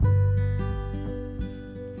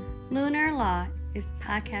Lunar Law is a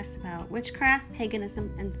podcast about witchcraft, paganism,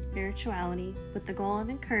 and spirituality with the goal of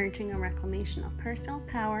encouraging a reclamation of personal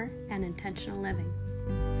power and intentional living.